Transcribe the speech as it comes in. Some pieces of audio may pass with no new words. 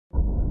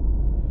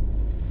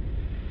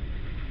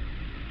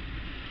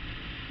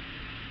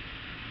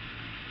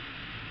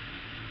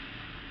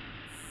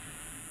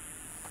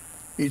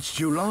It's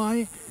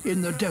July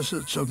in the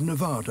deserts of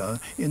Nevada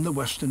in the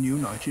western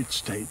United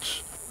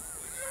States.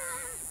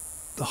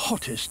 The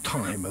hottest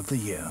time of the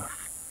year.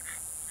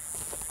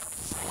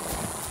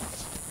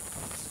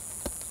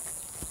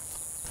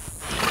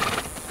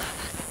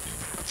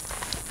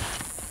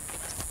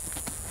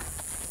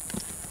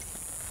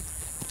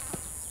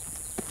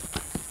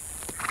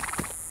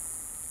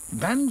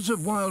 Bands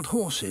of wild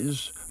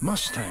horses,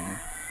 Mustang,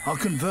 are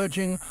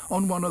converging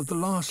on one of the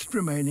last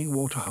remaining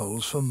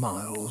waterholes for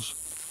miles.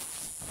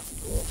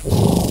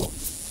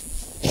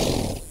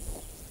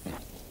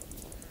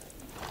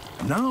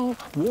 Now,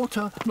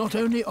 water not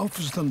only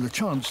offers them the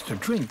chance to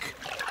drink,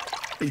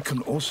 it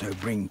can also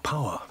bring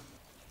power.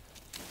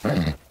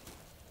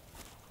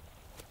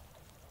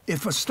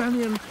 If a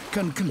stallion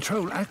can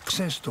control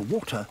access to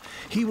water,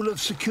 he will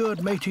have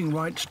secured mating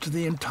rights to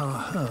the entire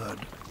herd.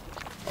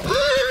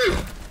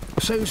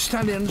 So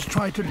stallions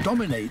try to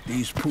dominate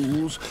these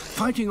pools,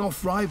 fighting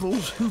off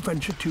rivals who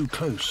venture too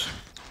close.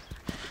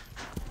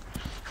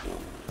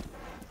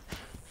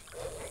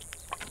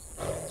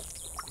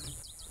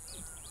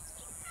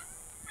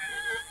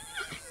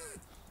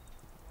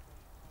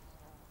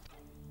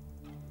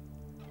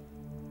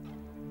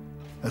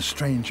 A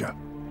stranger.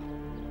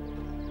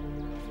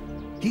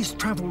 He's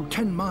travelled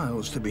 10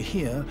 miles to be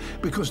here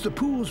because the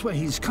pools where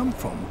he's come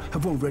from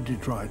have already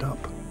dried up.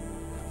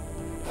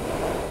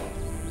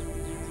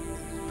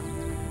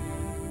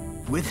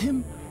 With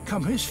him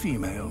come his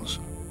females.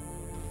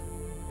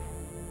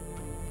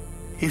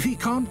 If he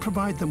can't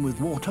provide them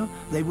with water,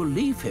 they will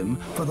leave him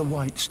for the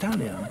white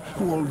stallion,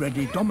 who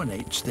already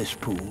dominates this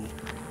pool.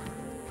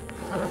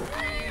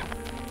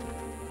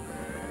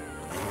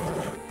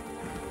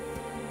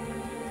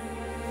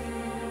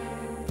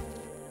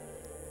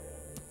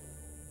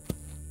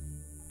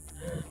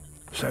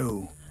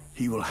 So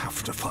he will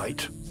have to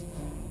fight.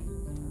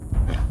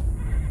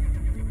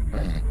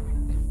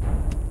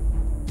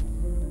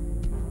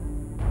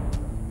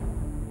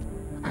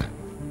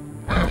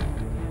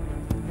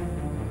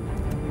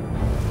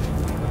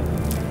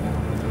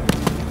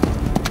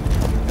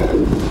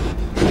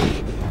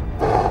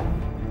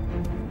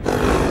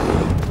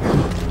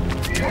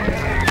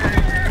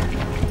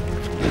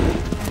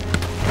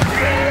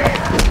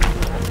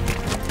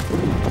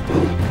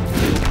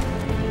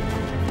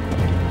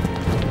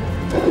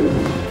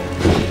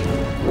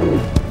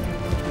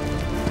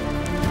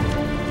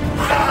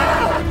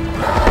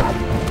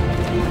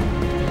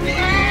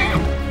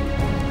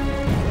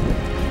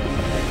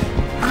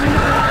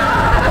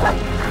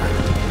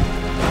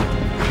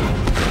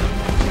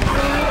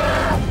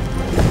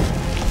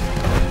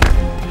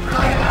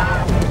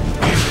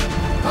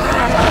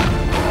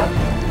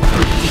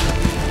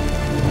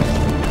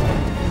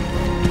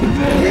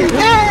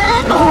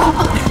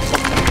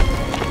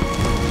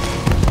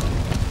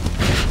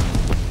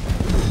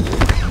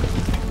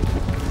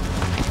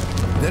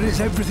 There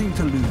is everything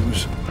to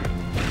lose.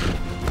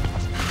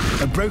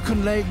 A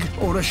broken leg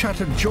or a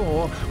shattered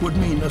jaw would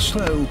mean a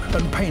slow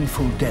and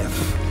painful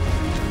death.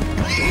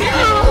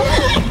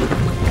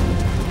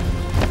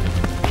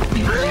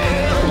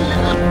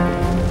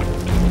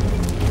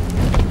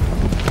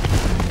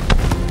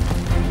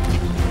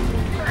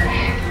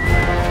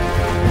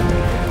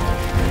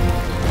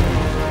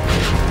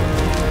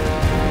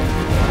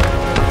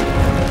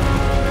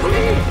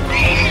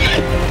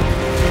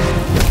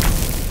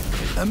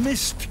 A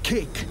missed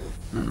kick,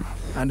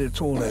 and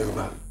it's all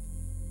over.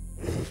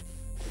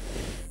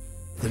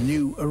 The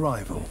new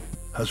arrival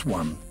has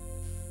won.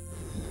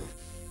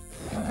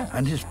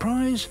 And his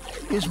prize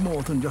is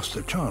more than just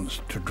a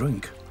chance to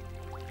drink.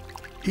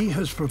 He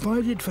has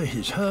provided for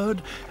his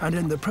herd and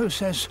in the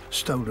process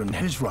stolen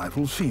his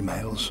rival's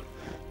females.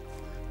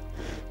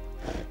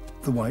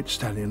 The white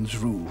stallion's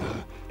rule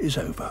is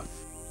over.